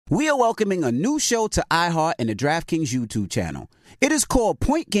We are welcoming a new show to iHeart and the DraftKings YouTube channel. It is called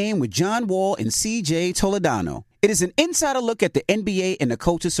Point Game with John Wall and CJ Toledano. It is an insider look at the NBA and the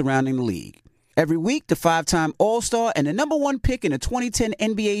coaches surrounding the league. Every week, the 5-time All-Star and the number one pick in the 2010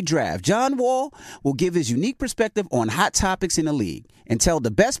 NBA Draft, John Wall, will give his unique perspective on hot topics in the league and tell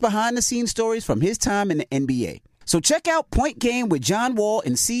the best behind-the-scenes stories from his time in the NBA. So check out Point Game with John Wall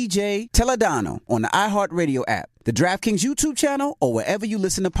and CJ Toledano on the iHeartRadio app, the DraftKings YouTube channel, or wherever you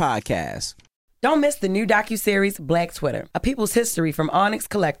listen to podcasts. Don't miss the new docuseries Black Twitter, A People's History from Onyx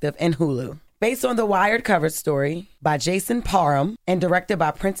Collective and Hulu. Based on the Wired cover story by Jason Parham and directed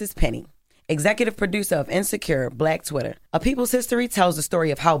by Princess Penny. Executive producer of Insecure, Black Twitter. A People's History tells the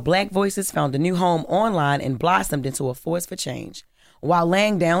story of how Black voices found a new home online and blossomed into a force for change, while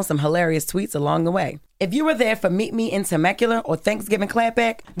laying down some hilarious tweets along the way. If you were there for Meet Me in Temecula or Thanksgiving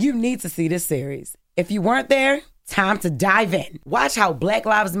Clapback, you need to see this series. If you weren't there, time to dive in. Watch how Black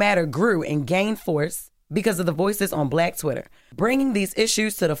Lives Matter grew and gained force because of the voices on Black Twitter, bringing these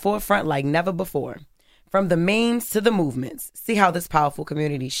issues to the forefront like never before. From the memes to the movements, see how this powerful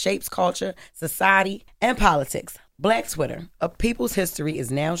community shapes culture, society, and politics. Black Twitter, A People's History, is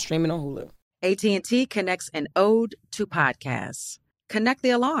now streaming on Hulu. AT&T connects an ode to podcasts. Connect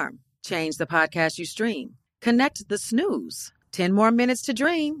the alarm. Change the podcast you stream. Connect the snooze. 10 more minutes to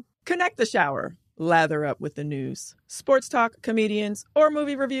dream. Connect the shower. Lather up with the news. Sports talk, comedians, or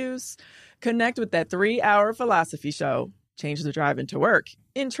movie reviews. Connect with that 3-hour philosophy show. Change the drive into work.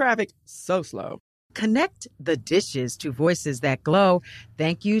 In traffic so slow. Connect the dishes to voices that glow.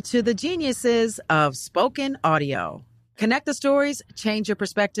 Thank you to the geniuses of spoken audio. Connect the stories, change your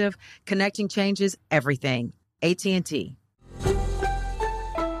perspective. Connecting changes everything. AT&T.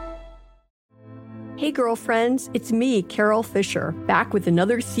 Hey girlfriends, it's me, Carol Fisher, back with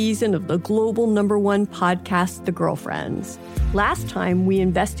another season of the global #1 podcast, The Girlfriends. Last time, we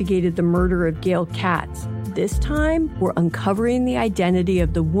investigated the murder of Gail Katz. This time, we're uncovering the identity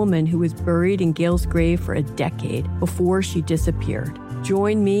of the woman who was buried in Gail's grave for a decade before she disappeared.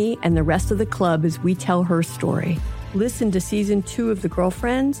 Join me and the rest of the club as we tell her story. Listen to Season 2 of The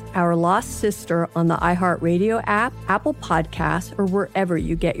Girlfriends, Our Lost Sister on the iHeartRadio app, Apple Podcasts, or wherever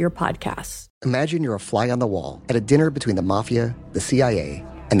you get your podcasts. Imagine you're a fly on the wall at a dinner between the Mafia, the CIA,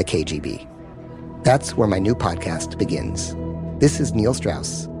 and the KGB. That's where my new podcast begins. This is Neil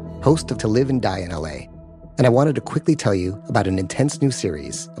Strauss, host of To Live and Die in LA, and I wanted to quickly tell you about an intense new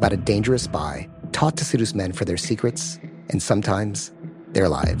series about a dangerous spy taught to seduce men for their secrets and sometimes their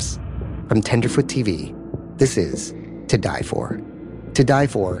lives. From Tenderfoot TV, this is To Die For. To Die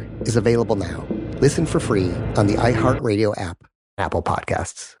For is available now. Listen for free on the iHeartRadio app, Apple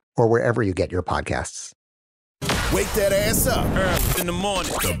Podcasts, or wherever you get your podcasts. Wake that ass up early in the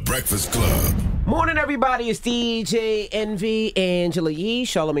morning. The Breakfast Club. Morning, everybody. It's DJ Envy, Angela Yee,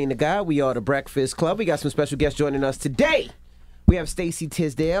 Charlamagne the God. We are the Breakfast Club. We got some special guests joining us today. We have Stacey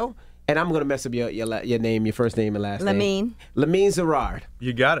Tisdale, and I'm going to mess up your name, your first name and last name. Lamine Zarrard.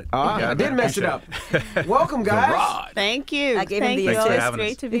 You got it. I didn't mess it up. Welcome, guys. Zarrad. Thank you. I gave him the Thank you. Thanks It's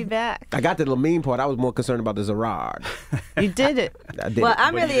great to be back. I got the Lamine part. I was more concerned about the Zarrard. You did it. I did Well, it.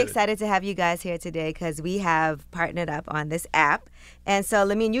 I'm really excited to have you guys here today because we have partnered up on this app. And so,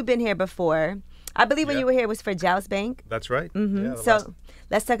 Lamine, you've been here before. I believe when you were here it was for Joust Bank. That's right. Mm-hmm. Yeah, So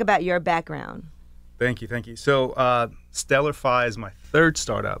let's talk about your background. Thank you. So Stellarfi is my third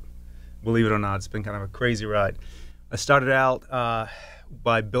startup. Believe it or not, it's been kind of a crazy ride. I started out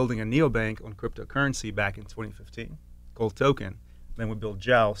by building a neobank on cryptocurrency back in 2015 called Token. Then we built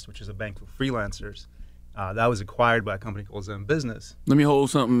Joust, which is a bank for freelancers. That was acquired by a company called Zen Business. Let me hold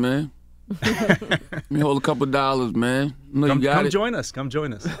something, man. Let me hold a couple $, man. Come join us. Come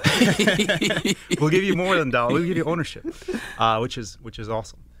join us. We'll give you more than $1. We'll give you ownership, which is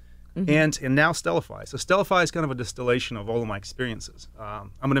awesome. Mm-hmm. And now Stellarfi. So Stellarfi is kind of a distillation of all of my experiences.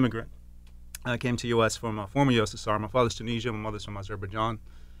 I'm an immigrant. I came to U.S. from a former USSR. My father's Tunisia. My mother's from Azerbaijan.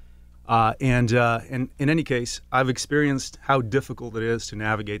 And in any case, I've experienced how difficult it is to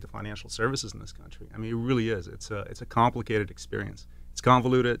navigate the financial services in this country. I mean, it really is. It's a complicated experience. It's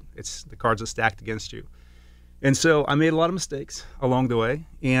convoluted. The cards are stacked against you. And so I made a lot of mistakes along the way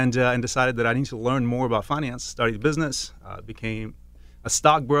and decided that I need to learn more about finance, studied business, became a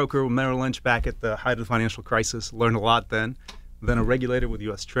stockbroker with Merrill Lynch back at the height of the financial crisis, learned a lot then a regulator with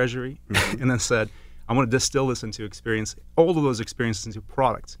U.S. Treasury, and then said, I want to distill this into all of those experiences into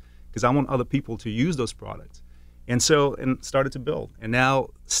products because I want other people to use those products. And started to build. And now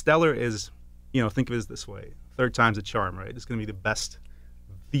Stellar is, think of it as this way, third time's a charm, right? It's going to be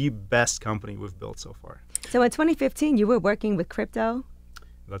the best company we've built so far. So in 2015, you were working with crypto?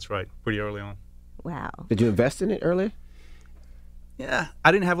 That's right, pretty early on. Wow. Did you invest in it earlier? Yeah,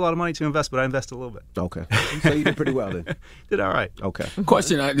 I didn't have a lot of money to invest, but I invested a little bit. Okay. So you did pretty well then. Did all right. Okay.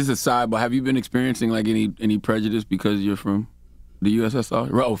 Question, this is a side, but have you been experiencing like any prejudice because you're from the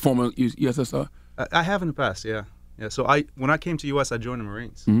USSR or former USSR? I have in the past, yeah. Yeah, so when I came to U.S., I joined the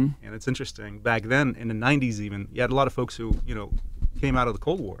Marines. And it's interesting. Back then, in the 90s even, you had a lot of folks who, came out of the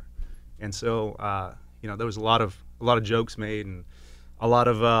Cold War. And so, there was a lot of jokes made and a lot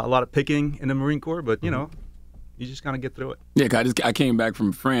of picking in the Marine Corps, but, you just kind of get through it. Yeah, 'cause I came back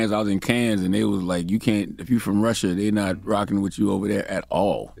from France. I was in Cannes, and they was like, you can't, if you're from Russia, they're not rocking with you over there at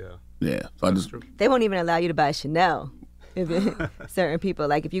all. Yeah. Yeah. So true. They won't even allow you to buy Chanel. Certain people,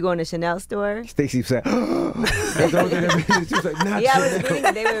 like if you go in a Chanel store. Stacey said, Yeah, I was reading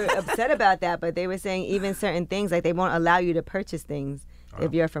that they were upset about that, but they were saying even certain things, like they won't allow you to purchase things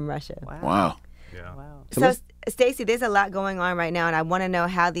if you're from Russia. Wow. Yeah. Wow. So, Stacey, there's a lot going on right now, and I want to know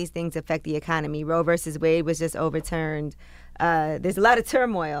how these things affect the economy. Roe versus Wade was just overturned. There's a lot of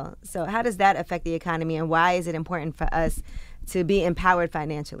turmoil. So how does that affect the economy, and why is it important for us to be empowered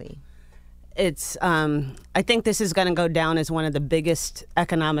financially? It's I think this is going to go down as one of the biggest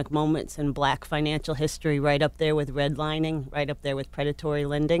economic moments in Black financial history, right up there with redlining, right up there with predatory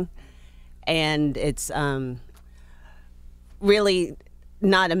lending. And it's really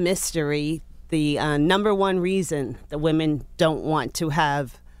not a mystery. The number one reason that women don't want to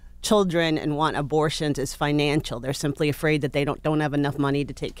have children and want abortions is financial. They're simply afraid that they don't have enough money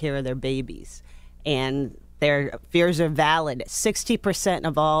to take care of their babies. And their fears are valid. 60%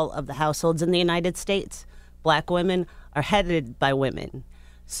 of all of the households in the United States, Black women, are headed by women.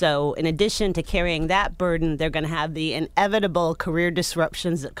 So in addition to carrying that burden, they're going to have the inevitable career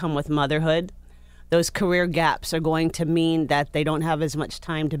disruptions that come with motherhood. Those career gaps are going to mean that they don't have as much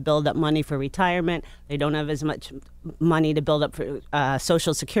time to build up money for retirement. They don't have as much money to build up for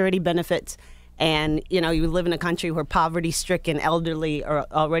Social Security benefits. And, you live in a country where poverty-stricken elderly are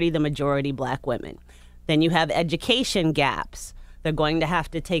already the majority Black women. Then you have education gaps. They're going to have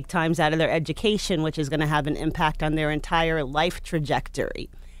to take times out of their education, which is going to have an impact on their entire life trajectory.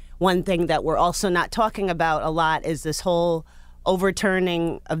 One thing that we're also not talking about a lot is this whole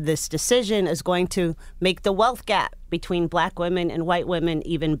overturning of this decision is going to make the wealth gap between Black women and white women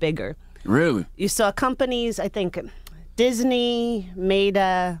even bigger. Really? You saw companies, I think Disney,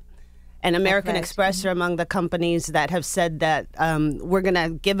 Meta, and American Express are among the companies that have said that we're going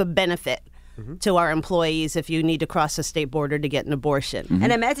to give a benefit to our employees if you need to cross a state border to get an abortion.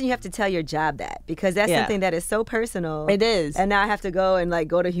 And imagine you have to tell your job that, because that's something that is so personal. It is. And now I have to go and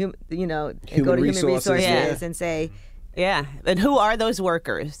go to human resources and say, yeah. And who are those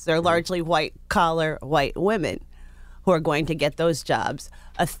workers? They're largely white-collar white women who are going to get those jobs.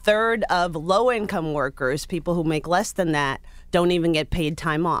 A third of low-income workers, people who make less than that, don't even get paid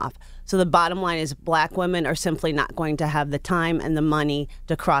time off. So the bottom line is Black women are simply not going to have the time and the money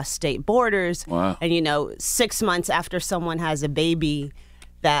to cross state borders. Wow. And, 6 months after someone has a baby,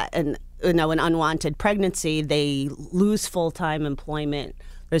 an unwanted pregnancy, they lose full-time employment.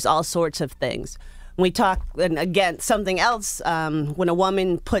 There's all sorts of things. We talk, and again, something else, when a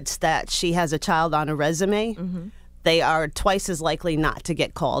woman puts that she has a child on a resume, they are twice as likely not to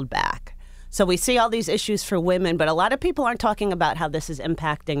get called back. So we see all these issues for women, but a lot of people aren't talking about how this is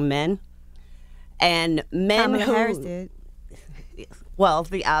impacting men. And men Kamala Harris did. Well,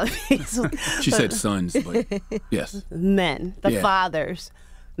 the obvious. She said sons, but yes. Men, the fathers.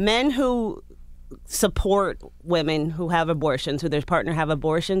 Men who support women who have abortions, who their partner have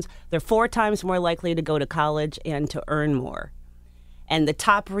abortions, they're 4 times more likely to go to college and to earn more. And the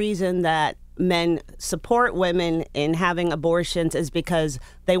top reason that men support women in having abortions is because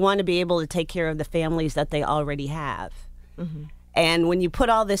they want to be able to take care of the families that they already have. And when you put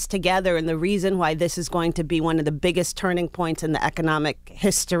all this together, and the reason why this is going to be one of the biggest turning points in the economic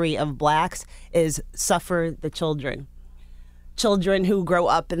history of Blacks is suffer the children. Children who grow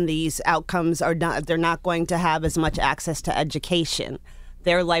up in these outcomes they're not going to have as much access to education.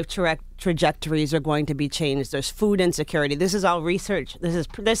 Their life trajectories are going to be changed. There's food insecurity. This is all research.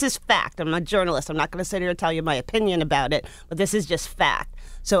 This is fact. I'm not a journalist. I'm not going to sit here and tell you my opinion about it, but this is just fact.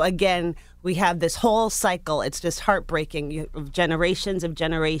 So again, we have this whole cycle. It's just heartbreaking of generations.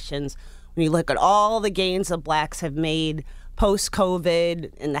 When you look at all the gains that Blacks have made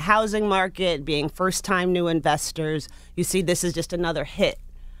post-COVID in the housing market, being first-time new investors, you see this is just another hit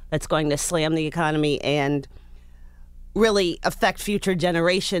that's going to slam the economy and really affect future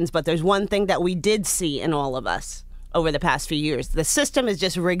generations. But there's one thing that we did see in all of us over the past few years. The system is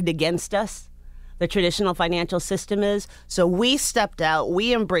just rigged against us. The traditional financial system is. So we stepped out.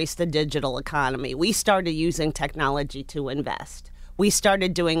 We embraced the digital economy. We started using technology to invest. we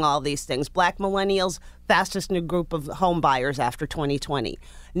started doing all these things. Black millennials, fastest new group of home buyers after 2020.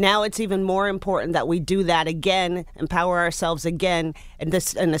 Now it's even more important that we do that again, empower ourselves again, and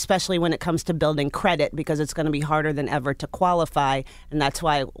especially when it comes to building credit, because it's going to be harder than ever to qualify, and that's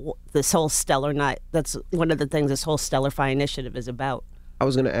why this whole that's one of the things this whole Stellarify initiative is about. I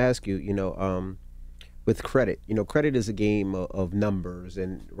was going to ask you, with credit, credit is a game of numbers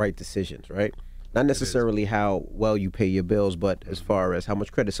and right decisions, right? Not necessarily how well you pay your bills, but as far as how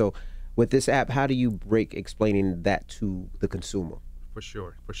much credit. So with this app, how do you break explaining that to the consumer? For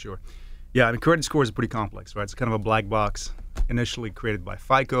sure. Yeah, I mean, credit scores are pretty complex, right? It's kind of a black box, initially created by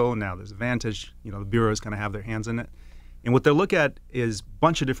FICO. Now there's Vantage. The bureaus kind of have their hands in it. And what they look at is a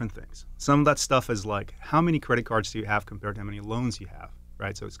bunch of different things. Some of that stuff is like, how many credit cards do you have compared to how many loans you have,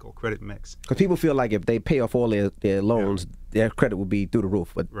 right? So it's called credit mix. Because people feel like if they pay off all their loans, their credit will be through the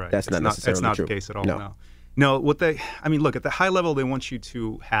roof, but that's not necessarily true. That's not the case at all, no. Look, at the high level, they want you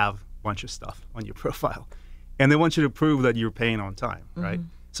to have a bunch of stuff on your profile. And they want you to prove that you're paying on time, right?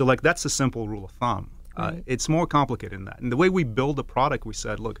 So, that's a simple rule of thumb. Right. It's more complicated than that. And the way we build the product, we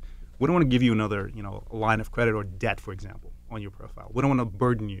said, look, we don't want to give you another, a line of credit or debt, for example, on your profile. We don't want to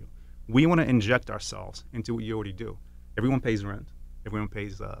burden you. We want to inject ourselves into what you already do. Everyone pays rent. Everyone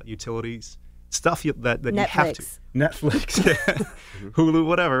pays utilities, stuff that you have to. Netflix, Hulu,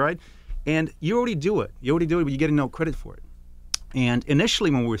 whatever, right? And you already do it. But you're getting no credit for it. And initially,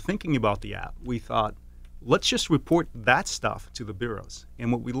 when we were thinking about the app, we thought, let's just report that stuff to the bureaus.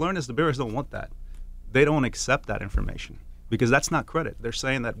 And what we learned is the bureaus don't want that. They don't accept that information because that's not credit. They're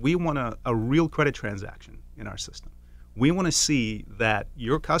saying that we want a real credit transaction in our system. We want to see that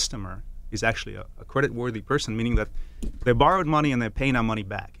your customer is actually a credit-worthy person, meaning that they borrowed money and they're paying our money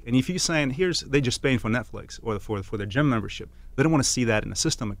back. And if you're saying, they're just paying for Netflix or for their gym membership, they don't want to see that in the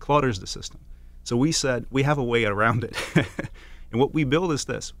system. It clutters the system. So we said, we have a way around it. And what we build is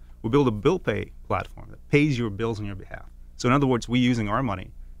this. We build a bill pay platform that pays your bills on your behalf. So in other words, we're using our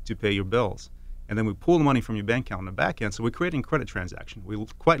money to pay your bills. And then we pull the money from your bank account on the back end. So we're creating a credit transaction. We're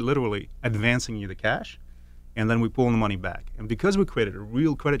quite literally advancing you the cash, and then we pull the money back. And because we created a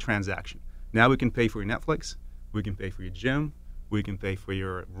real credit transaction, now we can pay for your Netflix, we can pay for your gym, we can pay for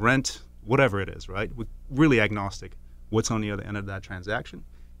your rent, whatever it is, right? We're really agnostic what's on the other end of that transaction.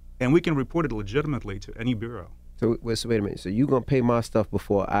 And we can report it legitimately to any bureau. So wait a minute. So you're going to pay my stuff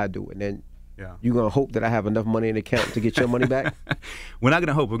before I do, and then you're going to hope that I have enough money in the account to get your money back? We're not going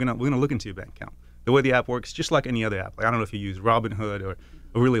to hope. We're going to look into your bank account. The way the app works, just like any other app. I don't know if you use Robinhood or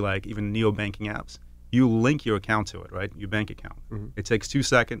really even neo-banking apps. You link your account to it, right? Your bank account. It takes 2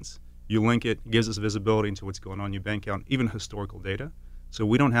 seconds. You link it. It gives us visibility into what's going on in your bank account, even historical data. So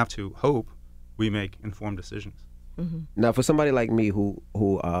we don't have to hope. We make informed decisions. Now, for somebody like me who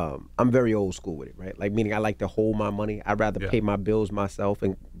I'm very old school with it, right? Like, meaning I like to hold my money. I'd rather pay my bills myself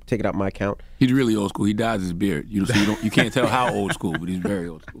and take it out my account. He's really old school. He dyes his beard. You can't tell how old school, but he's very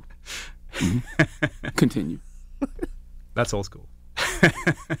old school. Continue. That's old school. Go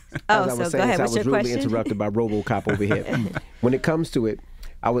ahead. What's your question? I was rudely interrupted by RoboCop over here. When it comes to it,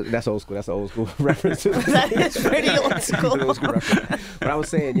 that's old school. That's an old school reference. That is pretty old school. Old school reference. But I was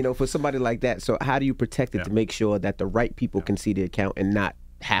saying, for somebody like that, so how do you protect it to make sure that the right people can see the account and not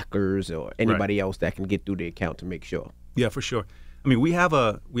hackers or anybody else that can get through the account to make sure? Yeah, for sure. I mean, we have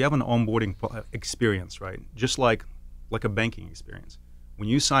an onboarding experience, right? Just like a banking experience. When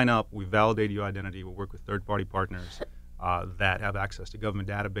you sign up, we validate your identity. We work with third-party partners that have access to government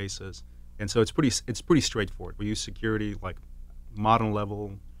databases, and so it's pretty straightforward. We use security like modern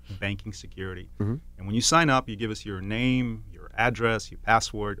level banking security. And when you sign up, you give us your name, your address, your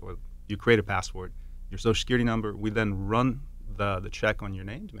password, or you create a password, your social security number. We then run the check on your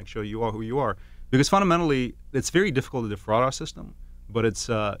name to make sure you are who you are. Because fundamentally, it's very difficult to defraud our system. But it's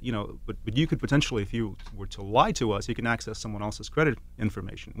but you could potentially, if you were to lie to us, you can access someone else's credit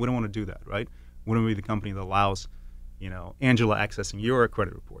information. We don't want to do that, right? We don't want to be the company that allows, Angela accessing your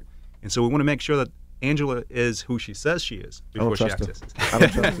credit report. And so we want to make sure that Angela is who she says she is before she accesses. I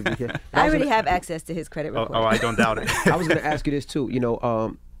don't trust her. I already have access to his credit report. Oh, I don't doubt it. I was going to ask you this too.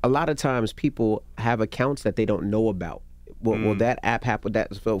 A lot of times people have accounts that they don't know about. Will that app happen?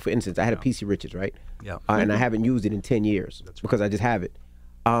 So for instance, I had a PC Richards, right? Yeah. And I haven't used it in 10 years because I just have it.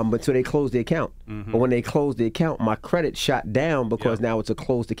 But so they closed the account. But when they closed the account, my credit shot down because now it's a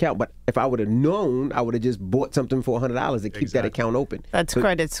closed account. But if I would have known, I would have just bought something for $100 to keep that account open. That's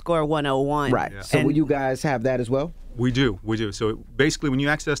credit score 101. Right. Yeah. So will you guys have that as well? We do. So basically, when you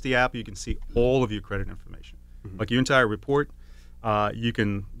access the app, you can see all of your credit information, like your entire report. you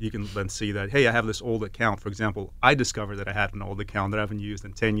can then see that, hey, I have this old account. For example, I discovered that I had an old account that I haven't used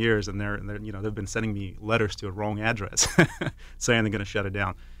in 10 years, and they've been sending me letters to a wrong address saying they're going to shut it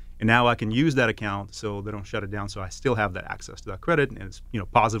down. And now I can use that account so they don't shut it down, so I still have that access to that credit, and it's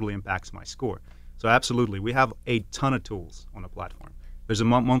positively impacts my score. So absolutely, we have a ton of tools on the platform. There's a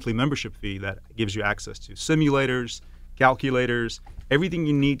monthly membership fee that gives you access to simulators, calculators, everything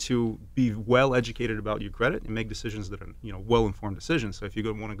you need to be well educated about your credit and make decisions that are well-informed decisions. So if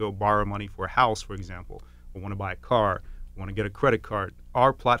you want to go borrow money for a house, for example, or want to buy a car, or want to get a credit card,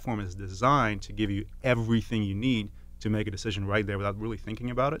 our platform is designed to give you everything you need to make a decision right there without really thinking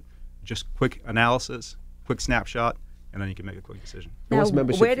about it. Just quick analysis, quick snapshot, and then you can make a quick decision. Now,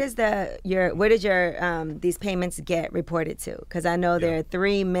 where does these payments get reported to? Because I know there are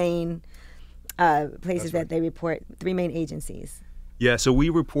three main places that they report, three main agencies. Yeah, so we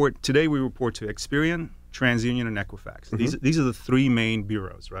report to Experian, TransUnion, and Equifax. Mm-hmm. These are the three main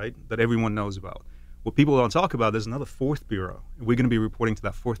bureaus, right, that everyone knows about. What people don't talk about, there's another fourth bureau. We're going to be reporting to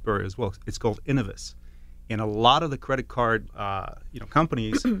that fourth bureau as well. It's called Innovis. And a lot of the credit card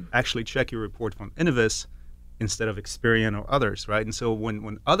companies actually check your report from Innovis instead of Experian or others, right? And so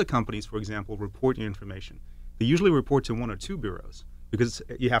when other companies, for example, report your information, they usually report to one or two bureaus because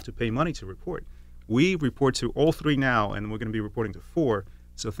you have to pay money to report. We report to all three now, and we're going to be reporting to four.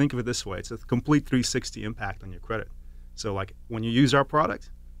 So think of it this way. It's a complete 360 impact on your credit. So like when you use our product,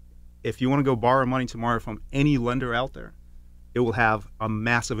 if you want to go borrow money tomorrow from any lender out there, it will have a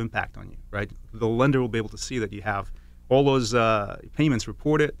massive impact on you, right? The lender will be able to see that you have all those payments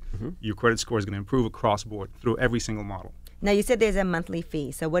reported. Your credit score is going to improve across board through every single model. Now, you said there's a monthly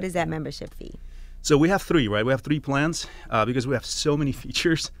fee. So what is that membership fee? So we have three, right? We have three plans. Because we have so many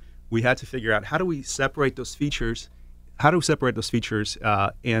features, we had to figure out how do we separate those features,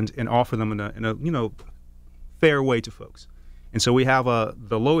 and offer them in a fair way to folks. And so we have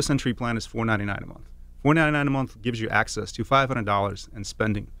the lowest entry plan is $4.99 a month. $4.99 a month gives you access to $500 in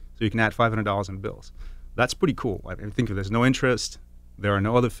spending, so you can add $500 in bills. That's pretty cool. I mean, think of it, there's no interest, there are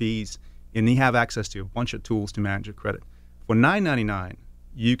no other fees, and you have access to a bunch of tools to manage your credit. For $9.99,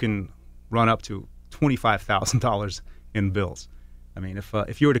 you can run up to $25,000 in bills. I mean,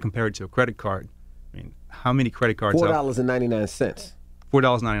 if you were to compare it to a credit card, I mean, how many credit cards? $4.99.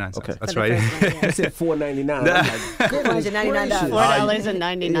 $4.99. Okay, that's right. I said $4.99.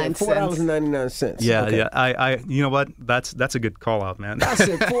 $4.99. $4.99. Yeah, okay. yeah. I you know what? That's a good call out, man. I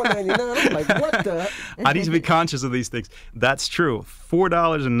said $4.99. I'm like, what the? I need to be conscious of these things. That's true.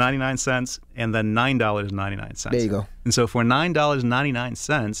 $4.99 and then $9.99. There you go. And so for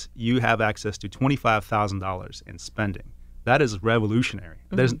 $9.99, you have access to $25,000 in spending. That is revolutionary.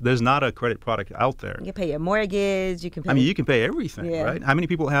 There's not a credit product out there. You can pay your mortgage. You can pay. I mean, you can pay everything, right? How many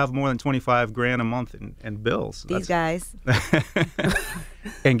people have more than $25,000 a month in bills? These guys.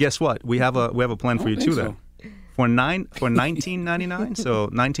 And guess what? We have a plan for you too. Then for $19.99, so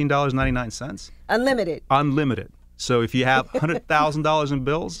 $19.99. Unlimited. So if you have $100,000 in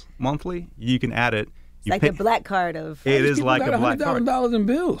bills monthly, you can add it. It's like the black card of. It is like a black card. $100,000 in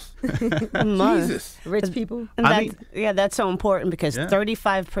bills. Jesus. Rich people. And that's so important because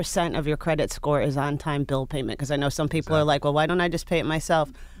 35% of your credit score is on-time bill payment. Because I know some people are like, well, why don't I just pay it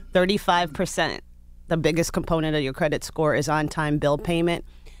myself? 35%, the biggest component of your credit score is on-time bill payment.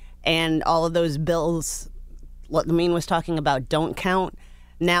 And all of those bills, what Lamine was talking about, don't count.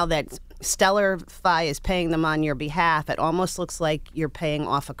 Now that Stellarfy is paying them on your behalf, it almost looks like you're paying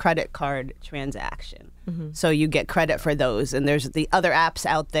off a credit card transaction. So you get credit for those. And there's the other apps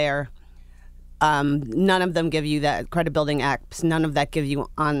out there. None of them give you that, credit building apps, none of that give you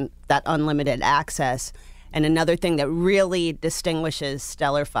on that unlimited access. And another thing that really distinguishes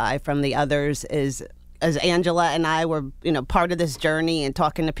Stellarfy from the others is, as Angela and I were, part of this journey and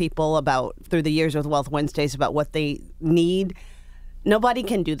talking to people about through the years with Wealth Wednesdays about what they need. Nobody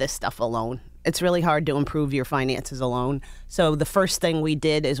can do this stuff alone. It's really hard to improve your finances alone. So the first thing we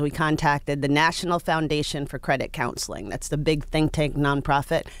did is we contacted the National Foundation for Credit Counseling. That's the big think tank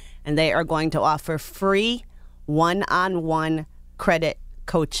nonprofit. And they are going to offer free one-on-one credit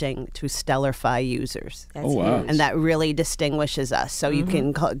coaching to Stellarfy users. That's huge. And that really distinguishes us. So you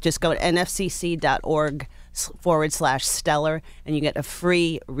can just go to nfcc.org/Stellar and you get a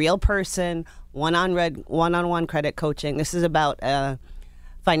free real person one-on-one credit coaching. This is about a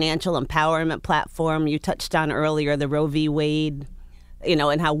financial empowerment platform. You touched on earlier the Roe v. Wade,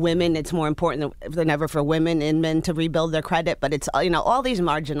 and how women, it's more important than ever for women and men to rebuild their credit. But it's, all these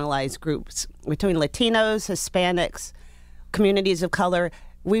marginalized groups between Latinos, Hispanics, communities of color.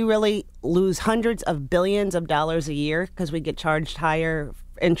 We really lose hundreds of billions of dollars a year because we get charged higher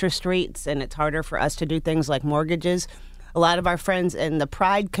interest rates and it's harder for us to do things like mortgages. A lot of our friends in the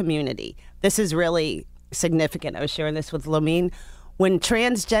Pride community, this is really significant. I was sharing this with Lamine. When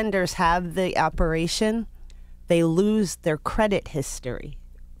transgenders have the operation, they lose their credit history.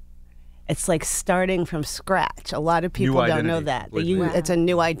 It's like starting from scratch. A lot of people don't know that. It's a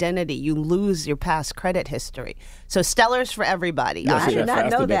new identity. You lose your past credit history. So Stellar's for everybody. I did not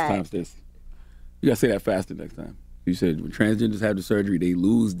know that. Next time, you got to say that faster next time. You said when transgenders have the surgery, they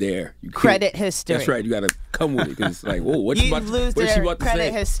lose their credit history. That's right. You got to come with it because it's like, whoa, what you lose their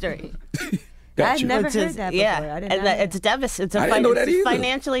credit history. I've never heard that before. Yeah, it's devastating. It's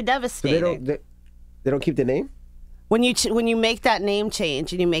financially devastating. So they don't keep the name? When you make that name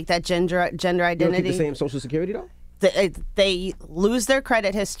change and you make that gender identity, they don't keep the same Social Security though. They lose their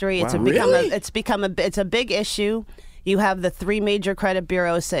credit history. Wow. It's a big issue. You have the 3 major credit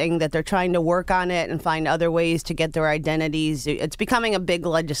bureaus saying that they're trying to work on it and find other ways to get their identities. It's becoming a big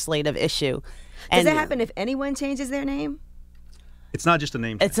legislative issue. Does that happen if anyone changes their name? It's not just a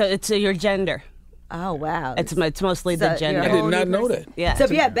name. It's your gender. Oh wow! It's mostly the gender. I did not know that. Yeah. So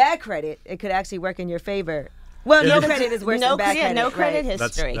if you have bad credit, it could actually work in your favor. Well, no credit is worse than bad credit. No credit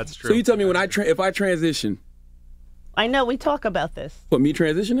history. That's true. So you tell me if I transition. I know we talk about this. What, me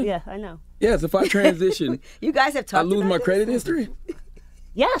transitioning? Yeah, I know. Yes, if I transition, you guys have talked. I lose about my this? credit history.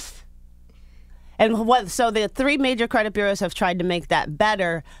 Yes. And so the 3 major credit bureaus have tried to make that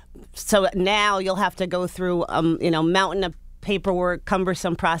better. So now you'll have to go through, mountain of paperwork,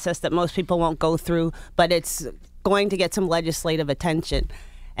 cumbersome process that most people won't go through, but it's going to get some legislative attention.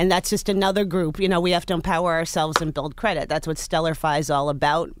 And that's just another group. We have to empower ourselves and build credit. That's what Stellar Fi is all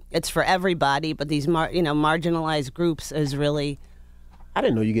about. It's for everybody, but these marginalized groups is really. I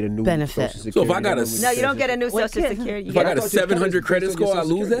didn't know you get a new benefit. Social Security. So if I got No, you don't get a new Social Security. If I got a 700 credit score, I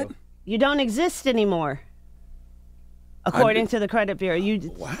lose that? You don't exist anymore, according to the credit bureau.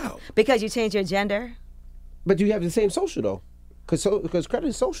 Wow. Because you changed your gender. But you have the same social though, because credit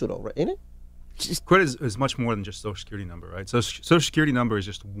is social though, right? Ain't it? Credit is much more than just Social Security number, right? So Social Security number is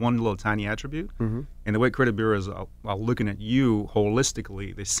just one little tiny attribute. Mm-hmm. And the way credit bureaus are looking at you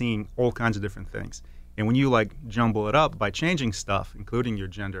holistically, they're seeing all kinds of different things. And when you jumble it up by changing stuff, including your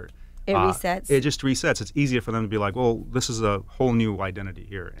gender, it resets. It just resets. It's easier for them to be like, well, this is a whole new identity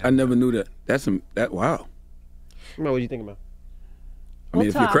here. And I never knew that. Wow. What do you think about? I mean,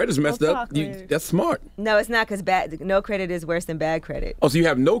 if your credit's messed up, that's smart. No, it's not, because no credit is worse than bad credit. Oh, so you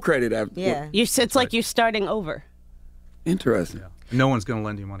have no credit after? Yeah. It's like you're starting over. Interesting. Yeah. No one's going to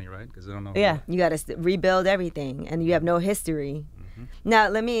lend you money, right? Because they don't know. Yeah. You got to rebuild everything, and you have no history. Mm-hmm. Now,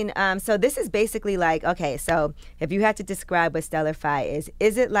 Lamine, so this is basically okay, so if you had to describe what Stellar Fi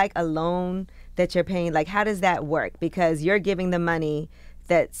is it like a loan that you're paying? How does that work? Because you're giving the money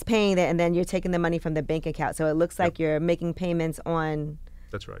that's paying it, and then you're taking the money from the bank account. So it looks like you're making payments on.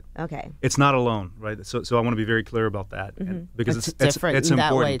 That's right. Okay. It's not a loan, right? So I want to be very clear about that, because it's different it's in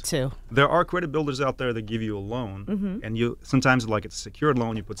important. that way too. There are credit builders out there that give you a loan, and you sometimes it's a secured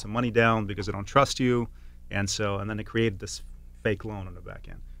loan. You put some money down because they don't trust you, and then they create this fake loan on the back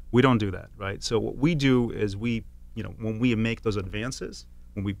end. We don't do that, right? So what we do is when we make those advances,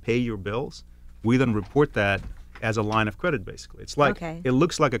 when we pay your bills, we then report that as a line of credit, basically. It's it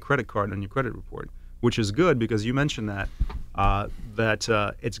looks like a credit card on your credit report, which is good because you mentioned that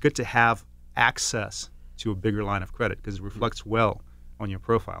it's good to have access to a bigger line of credit because it reflects well on your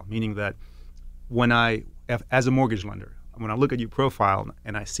profile, meaning that as a mortgage lender, when I look at your profile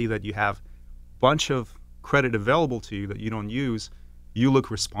and I see that you have a bunch of credit available to you that you don't use, you look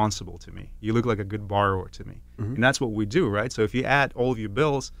responsible to me. You look like a good borrower to me. Mm-hmm. And that's what we do, right? So if you add all of your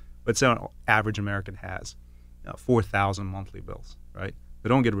bills, let's say an average American has 4,000 monthly bills, right? They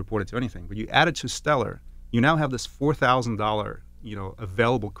don't get reported to anything. But you add it to Stellar, you now have this $4,000,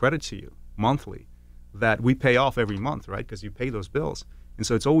 available credit to you monthly that we pay off every month, right? Because you pay those bills. And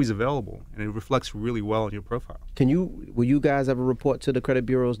so it's always available, and it reflects really well on your profile. Will you guys ever report to the credit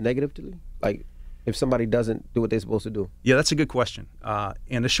bureaus negatively? If somebody doesn't do what they're supposed to do? Yeah, that's a good question.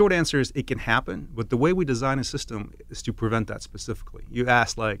 And the short answer is it can happen, but the way we design a system is to prevent that specifically. You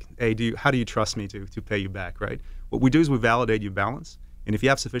ask hey, how do you trust me to pay you back, right? What we do is we validate your balance, and if you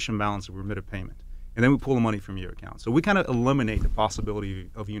have sufficient balance, we remit a payment. And then we pull the money from your account. So we kind of eliminate the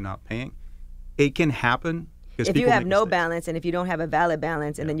possibility of you not paying. It can happen. If you have no balance, and if you don't have a valid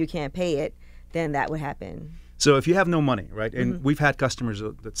balance, and then you can't pay it, then that would happen. So if you have no money, right, and we've had customers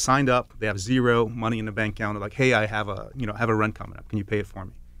that signed up, they have zero money in the bank account. They're like, hey, I have a rent coming up. Can you pay it for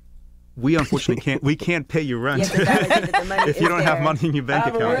me? We unfortunately can't pay your rent if you don't have money in your bank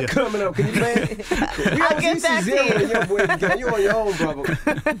account. I have a rent coming up. Can you pay it? I'll get that to you. You're on your own,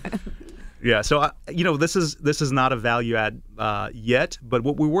 brother. Yeah, so this is not a value add yet, but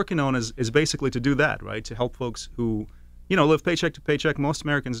what we're working on is basically to do that, right? To help folks who live paycheck to paycheck. Most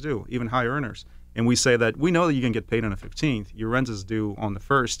Americans do, even high earners. And we say that we know that you can get paid on the 15th. Your rent is due on the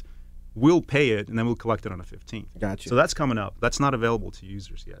 1st. We'll pay it, and then we'll collect it on the 15th. Gotcha. So that's coming up. That's not available to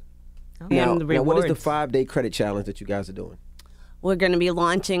users yet. Now, what is the 5-day credit challenge that you guys are doing? We're going to be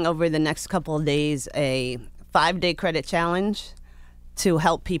launching over the next couple of days a 5-day credit challenge to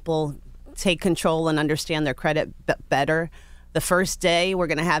help people take control and understand their credit better. The first day, we're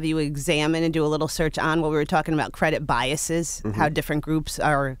going to have you examine and do a little search on what we were talking about, credit biases, how different groups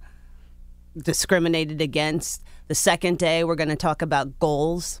are discriminated against. The second day, we're going to talk about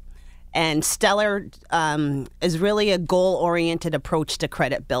goals. And Stellar is really a goal-oriented approach to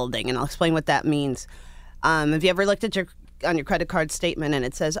credit building, and I'll explain what that means. Have you ever looked at on your credit card statement and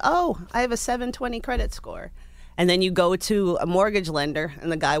it says, "Oh, I have a 720 credit score," and then you go to a mortgage lender and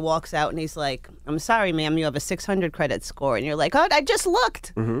the guy walks out and he's like, "I'm sorry, ma'am, you have a 600 credit score," and you're like, "Oh, I just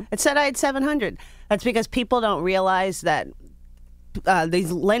looked. It said I had 700." That's because people don't realize that.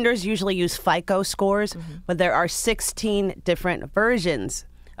 These lenders usually use FICO scores, but there are 16 different versions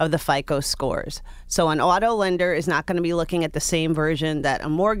of the FICO scores. So an auto lender is not going to be looking at the same version that a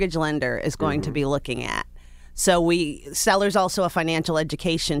mortgage lender is going to be looking at. So Stellar's also a financial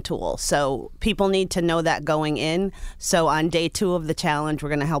education tool. So people need to know that going in. So on day 2 of the challenge, we're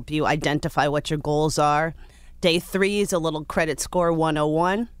going to help you identify what your goals are. Day 3 is a little credit score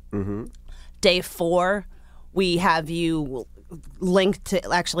 101. Day 4, we have you link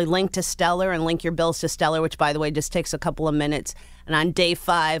to Stellar and link your bills to Stellar, which, by the way, just takes a couple of minutes. And on day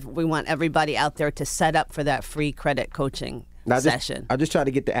 5, we want everybody out there to set up for that free credit coaching session. I just tried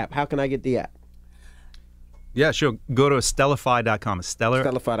to get the app. How can I get the app? Yeah, sure. Go to stellarfi.com.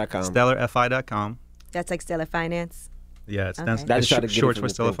 Stellarfi.com. Stellarfi.com. That's like Stellar Finance. Yeah, it's Okay. short for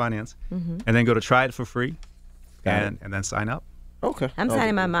Stellar Finance. And then go to try it for free, and then sign up. Okay. I'm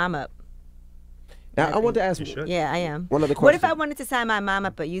signing my mom up. Now, I want to ask you. Yeah, I am. One other question. What if I wanted to sign my mom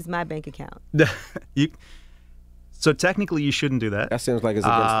up but use my bank account? So technically, you shouldn't do that. That seems like it's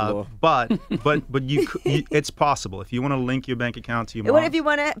against the law. But it's possible if you want to link your bank account to your mom. What if you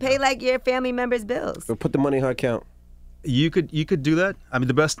want to pay like your family members' bills? So put the money in her account. You could do that. I mean,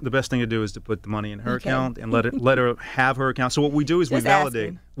 the best thing to do is to put the money in her account and let her have her account. So what we do is we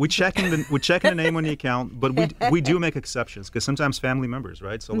validate. We check in the name on the account, but we do make exceptions because sometimes family members,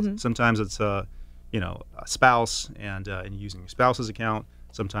 right? So sometimes it's a spouse and using your spouse's account.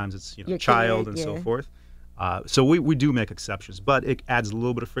 Sometimes it's your child and so forth. So we do make exceptions, but it adds a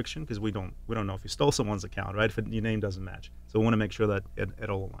little bit of friction because we don't know if you stole someone's account, right? If your name doesn't match. So we want to make sure that it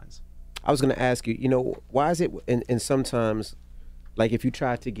all aligns. I was going to ask you, why is it, and sometimes, like if you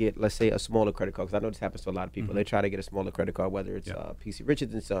try to get, let's say, a smaller credit card, because I know this happens to a lot of people, they try to get a smaller credit card, whether it's PC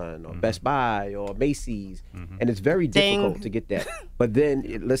Richards & Son or Best Buy or Macy's, and it's very difficult to get that. But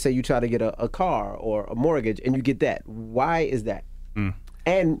then, let's say you try to get a car or a mortgage and you get that. Why is that?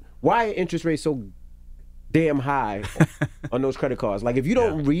 And why are interest rates so damn high on those credit cards? Like if you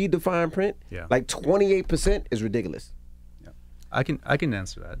don't read the fine print, like 28% is ridiculous. I can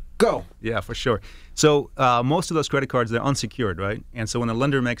answer that. Go. Yeah, for sure. So most of those credit cards, they're unsecured, right? And so when a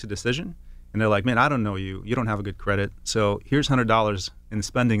lender makes a decision and they're like, "Man, I don't know you. You don't have a good credit. So here's $100 in the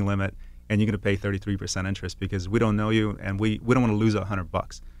spending limit, and you're going to pay 33% interest because we don't know you and we don't want to lose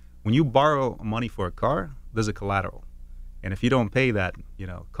 $100." When you borrow money for a car, there's a collateral, and if you don't pay that,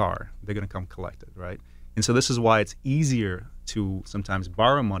 car, they're going to come collect it, right? And so this is why it's easier to sometimes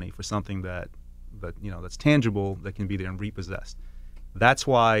borrow money for something that's tangible, that can be there and repossessed. That's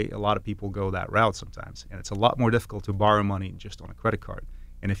why a lot of people go that route sometimes, and it's a lot more difficult to borrow money just on a credit card.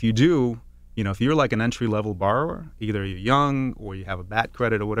 And if you do, if you're like an entry-level borrower, either you're young or you have a bad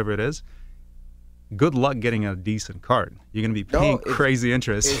credit or whatever it is, good luck getting a decent card. You're going to be paying crazy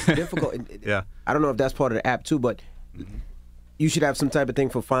interest. It's difficult. Yeah. I don't know if that's part of the app too, but you should have some type of thing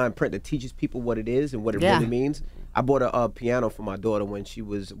for fine print that teaches people what it is and what it really means. I bought a piano for my daughter when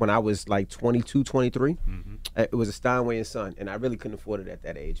I was like 22, 23. It was a Steinway & Son, and I really couldn't afford it at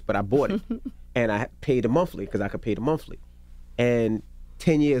that age. But I bought it, and I paid it monthly because I could pay it monthly. And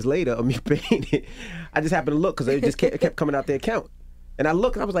 10 years later of me paying it, I just happened to look because it just kept coming out the account. And I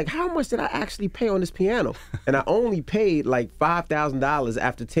looked, I was like, how much did I actually pay on this piano? And I only paid like $5,000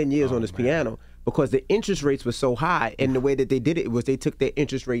 after 10 years on this piano because the interest rates were so high. And the way that they did it was they took their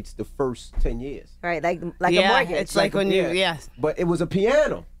interest rates the first 10 years. Right, like a mortgage. It's like when But it was a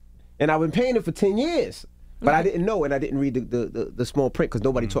piano. And I've been paying it for 10 years. But I didn't know, and I didn't read the small print because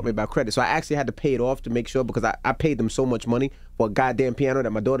nobody taught me about credit. So I actually had to pay it off to make sure because I paid them so much money for a goddamn piano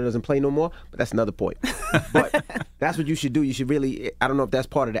that my daughter doesn't play no more. But that's another point. But that's what you should do. You should really, I don't know if that's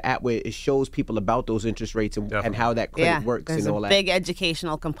part of the app where it shows people about those interest rates and how that credit works and all that. There's a big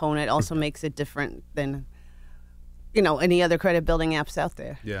educational component. Also makes it different than any other credit building apps out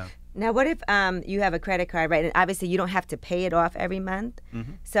there. Yeah. Now, what if you have a credit card, right? And obviously you don't have to pay it off every month.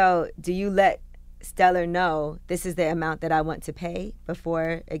 Mm-hmm. So do you let Stellar know this is the amount that I want to pay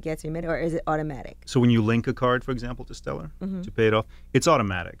before it gets remitted, or is it automatic? So when you link a card, for example, to Stellar to pay it off, it's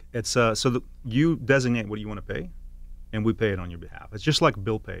automatic. It's you designate what you want to pay, and we pay it on your behalf. It's just like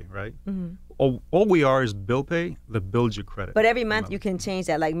bill pay, right? Mm-hmm. All we are is bill pay that builds your credit. But every month you can change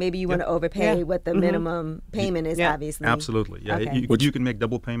that. Like maybe you want to overpay what the minimum payment is, obviously. Absolutely, yeah. Okay. You can make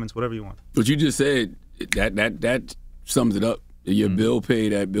double payments, whatever you want. What you just said, that sums it up. Your bill pay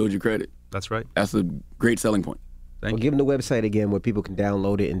that builds your credit. That's right. That's a great selling point. Well, give them the website again where people can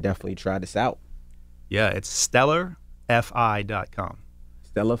download it and definitely try this out. Yeah, it's stellarfi.com.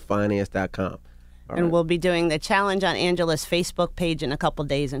 Stellarfinance.com. And we'll be doing the challenge on Angela's Facebook page in a couple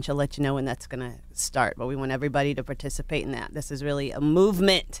days, and she'll let you know when that's going to start. But we want everybody to participate in that. This is really a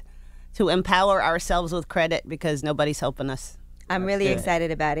movement to empower ourselves with credit because nobody's helping us. I'm really excited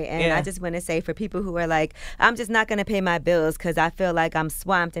about it. And I just want to say for people who are like, I'm just not going to pay my bills because I feel like I'm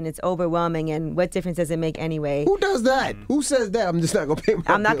swamped and it's overwhelming and what difference does it make anyway? Who does that? Who says that? I'm just not going to pay my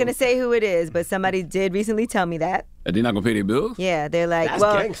bills. I'm not going to say who it is, but somebody did recently tell me that. They're not going to pay their bills? Yeah, they're like,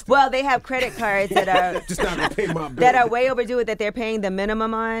 That's well, they have credit cards that are just not going to pay my bills. that are way overdue that they're paying the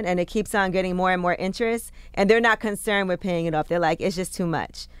minimum on, and it keeps on getting more and more interest, and they're not concerned with paying it off. They're like, it's just too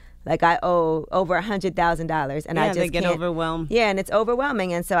much. Like I owe over $100,000, and I just they get can't. overwhelmed. Yeah, and it's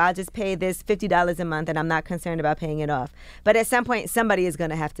overwhelming, and so I'll just pay this $50 a month, and I'm not concerned about paying it off. But at some point, somebody is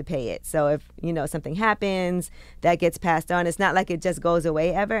going to have to pay it. So if something happens that gets passed on, it's not like it just goes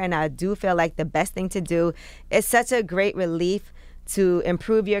away ever. And I do feel like the best thing to do is such a great relief to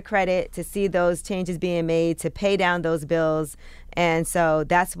improve your credit, to see those changes being made, to pay down those bills. And so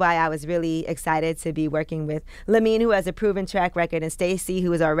that's why I was really excited to be working with Lamine, who has a proven track record, and Stacey,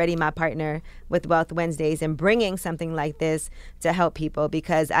 who is already my partner with Wealth Wednesdays, and bringing something like this to help people,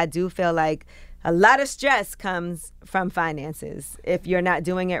 because I do feel like a lot of stress comes from finances if you're not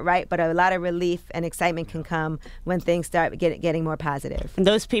doing it right, but a lot of relief and excitement can come when things start getting more positive. And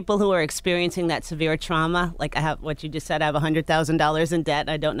those people who are experiencing that severe trauma, like I have what you just said, I have $100,000 in debt,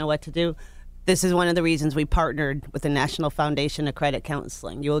 I don't know what to do. This is one of the reasons we partnered with the National Foundation of Credit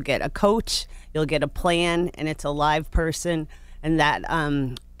Counseling. You'll get a coach, you'll get a plan, and it's a live person, and that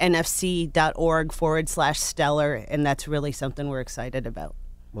nfc.org/stellar, and that's really something we're excited about.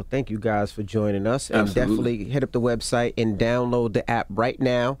 Well, thank you guys for joining us. And Absolutely. definitely hit up the website and download the app right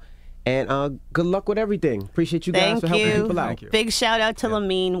now. And good luck with everything. Appreciate you guys for helping people out. Thank you. Big shout out to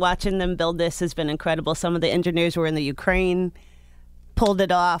Lamine. Watching them build this has been incredible. Some of the engineers were in the Ukraine, pulled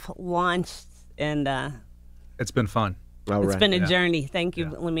it off, launched, and It's been fun. it's been a journey. Thank you,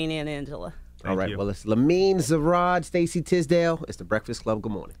 Lamine and Angela. All right. you. Well, it's Lamine, Zarrad, Stacey, Tisdale. It's the Breakfast Club.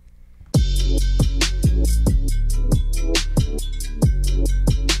 Good morning.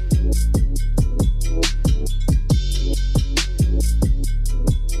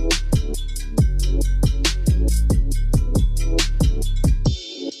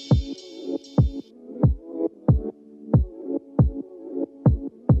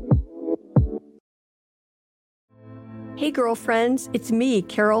 Hey girlfriends, it's me,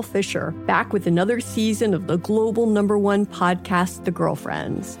 Carol Fisher, back with another season of the global #1 podcast, The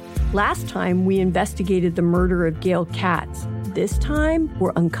Girlfriends. Last time, we investigated the murder of Gail Katz. This time,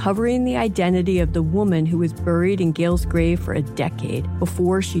 we're uncovering the identity of the woman who was buried in Gail's grave for a decade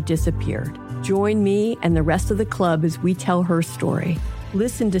before she disappeared. Join me and the rest of the club as we tell her story.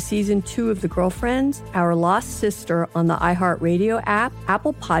 Listen to Season 2 of The Girlfriends, Our Lost Sister on the iHeartRadio app,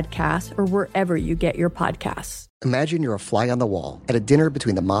 Apple Podcasts, or wherever you get your podcasts. Imagine you're a fly on the wall at a dinner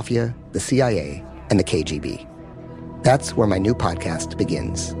between the mafia, the CIA, and the KGB. That's where my new podcast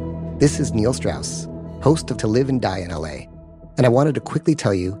begins. This is Neil Strauss, host of To Live and Die in LA. And I wanted to quickly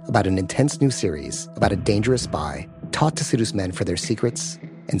tell you about an intense new series about a dangerous spy taught to seduce men for their secrets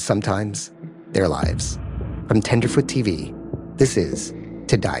and sometimes their lives. From Tenderfoot TV, this is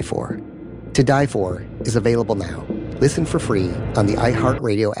To Die For. To Die For is available now. Listen for free on the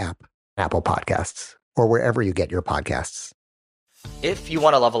iHeartRadio app, Apple Podcasts, or wherever you get your podcasts. If you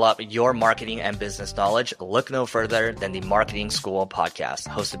want to level up your marketing and business knowledge, look no further than the Marketing School podcast,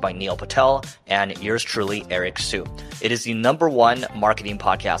 hosted by Neil Patel and yours truly, Eric Su. It is the #1 marketing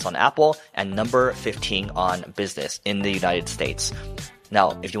podcast on Apple and number 15 on business in the United States.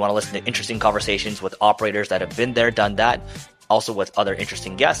 Now, if you want to listen to interesting conversations with operators that have been there, done that, also with other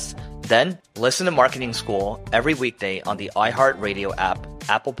interesting guests, then listen to Marketing School every weekday on the iHeartRadio app,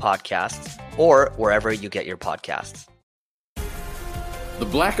 Apple Podcasts, or wherever you get your podcasts. The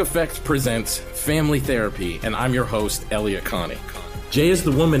Black Effect presents Family Therapy, and I'm your host, Elliot Connie. Jay is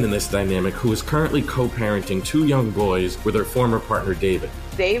the woman in this dynamic who is currently co-parenting 2 young boys with her former partner, David.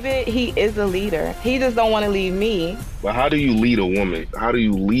 David, he is a leader. He just don't want to leave me. But how do you lead a woman? How do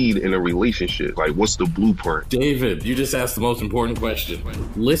you lead in a relationship? Like, what's the blueprint? David, you just asked the most important question.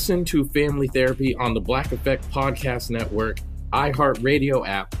 Listen to Family Therapy on the Black Effect Podcast Network, iHeartRadio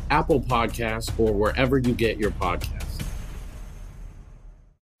app, Apple Podcasts, or wherever you get your podcasts.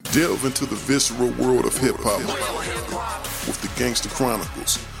 Delve into the visceral world of hip-hop with the Gangster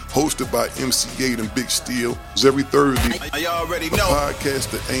Chronicles, hosted by MC Gate and Big Steel. Every Thursday, a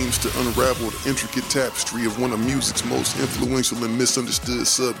podcast that aims to unravel the intricate tapestry of one of music's most influential and misunderstood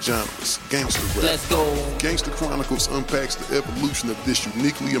subgenres, gangster rap. Let's go. Gangster Chronicles unpacks the evolution of this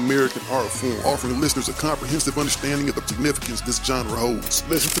uniquely American art form, offering listeners a comprehensive understanding of the significance this genre holds.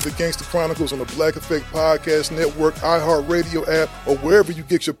 Listen to the Gangster Chronicles on the Black Effect Podcast Network, iHeartRadio app, or wherever you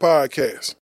get your podcasts.